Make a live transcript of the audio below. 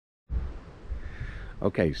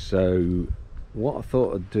Okay, so what I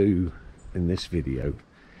thought I'd do in this video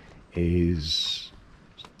is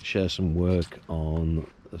share some work on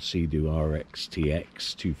a SEADOO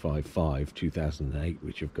RXTX 255 2008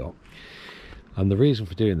 which I've got. And the reason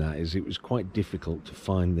for doing that is it was quite difficult to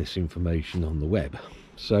find this information on the web.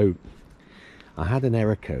 So I had an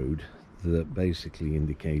error code that basically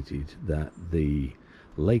indicated that the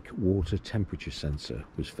lake water temperature sensor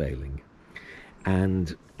was failing.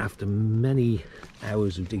 And after many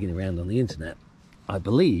hours of digging around on the internet, I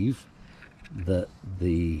believe that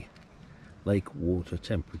the lake water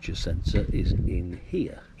temperature sensor is in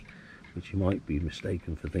here, which you might be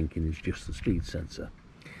mistaken for thinking is just the speed sensor.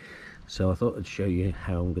 So I thought I'd show you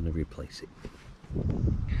how I'm going to replace it.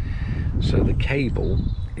 So the cable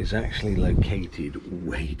is actually located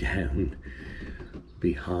way down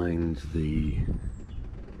behind the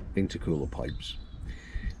intercooler pipes.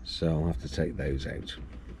 So I'll have to take those out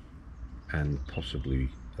and possibly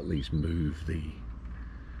at least move the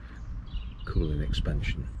cooling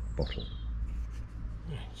expansion bottle.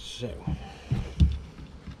 So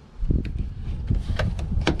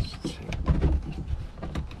let's take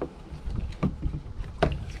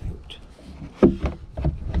at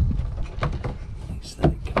least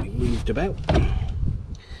that it can be moved about.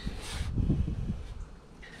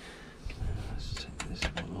 Let's take this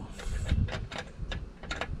one off.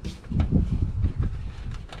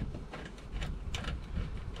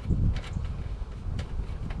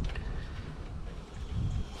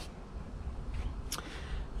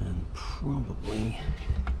 Probably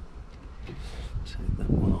take that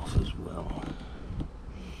one off as well.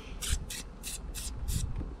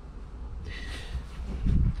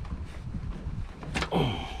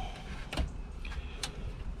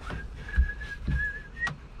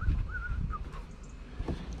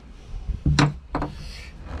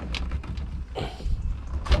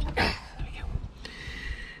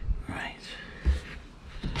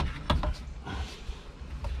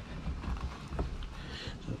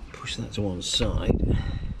 Push that to one side, and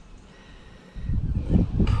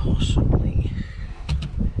then possibly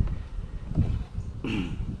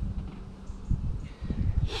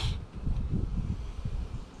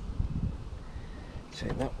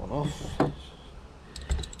take that one off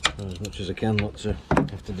as much as I can, not to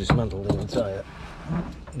have to dismantle the entire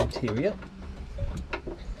interior.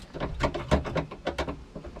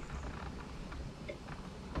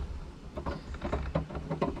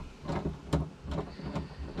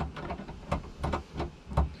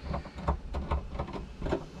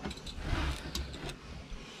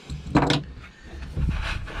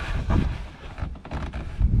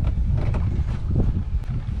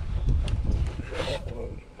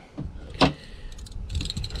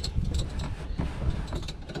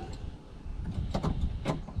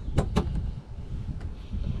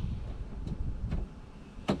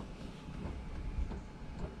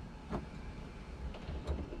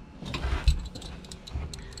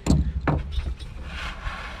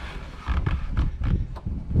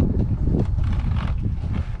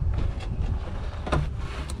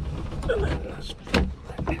 And then let's pull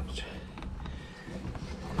that out.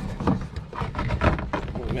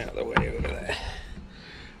 Pull them out of the way over there.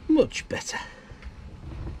 Much better.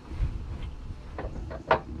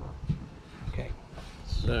 Okay,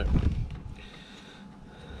 so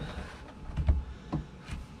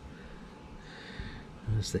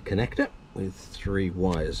there's the connector with 3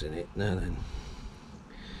 wires in it. Now then,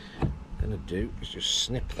 what I'm going to do is just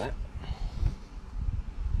snip that.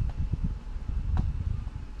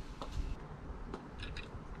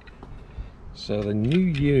 So the new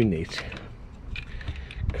unit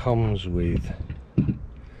comes with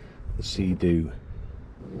the SEADOO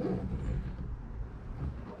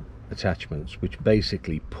attachments, which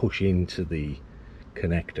basically push into the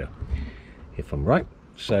connector, if I'm right.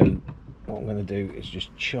 So what I'm going to do is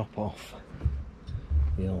just chop off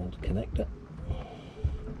the old connector.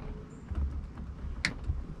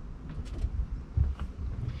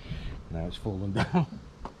 Now it's fallen down.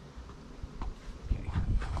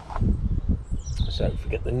 So if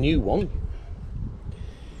we get the new one,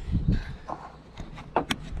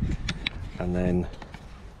 and then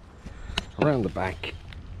around the back,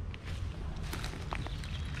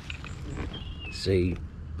 see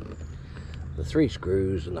the 3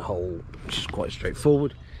 screws and the hole, which is quite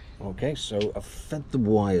straightforward. Okay, so I've fed the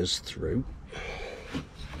wires through,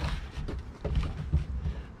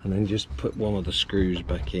 and then just put one of the screws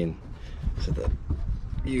back in to the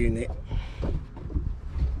unit.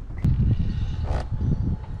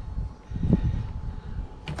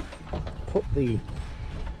 Put the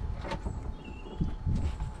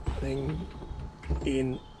thing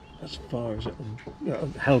in as far as it,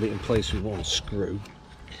 held it in place with one screw,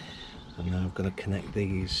 and now I've got to connect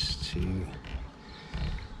these to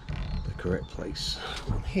the correct place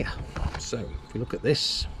on here. So if we look at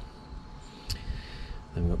this,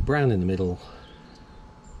 then we've got brown in the middle,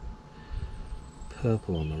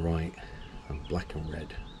 purple on the right, and black and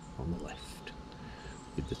red on the left,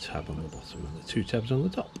 with the tab on the bottom and the two tabs on the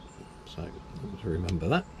top. So to remember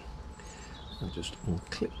that, I'll just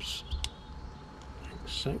unclips like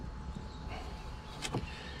so.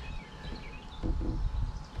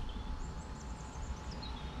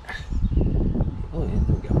 Oh yeah,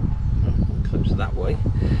 there we go. Unclips that way,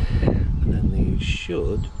 and then these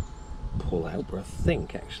should pull out, but I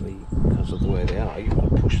think actually because of the way they are, you've got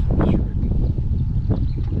to push them through.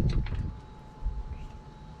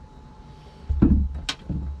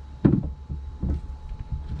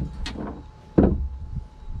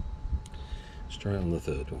 Try on the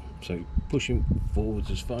third one, so push him forwards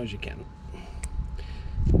as far as you can.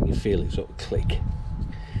 You feel it sort of click,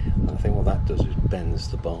 and I think what that does is bends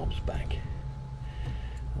the barbs back,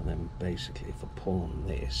 and then basically if I pull on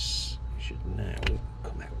this, it should now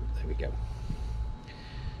come out. There we go.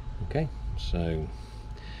 Okay, so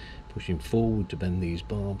push him forward to bend these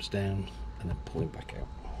barbs down, and then pull him back out.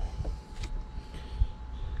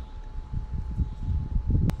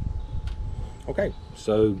 Okay,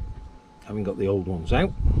 so having got the old ones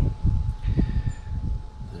out,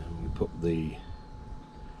 we put the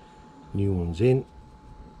new ones in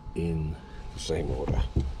the same order,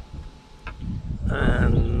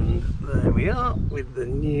 and there we are with the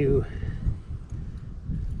new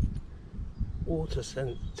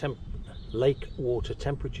lake water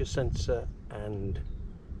temperature sensor and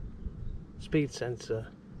speed sensor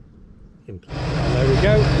in place. And there we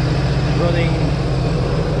go, running.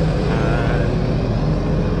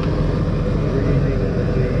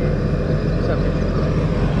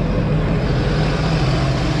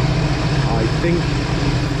 I think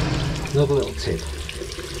another little tip: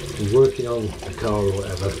 when working on a car or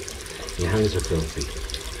whatever, your hands are filthy.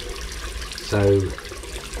 So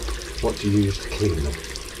what do you use to clean them?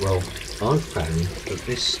 Well, I've found that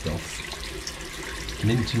this stuff,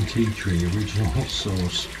 mint and tea tree original hot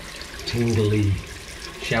sauce tingly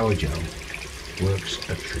shower gel, works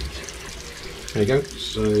a treat. There you go.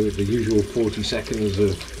 So the usual 40 seconds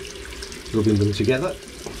of rubbing them together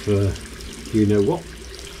for you know what.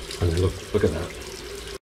 And look at that.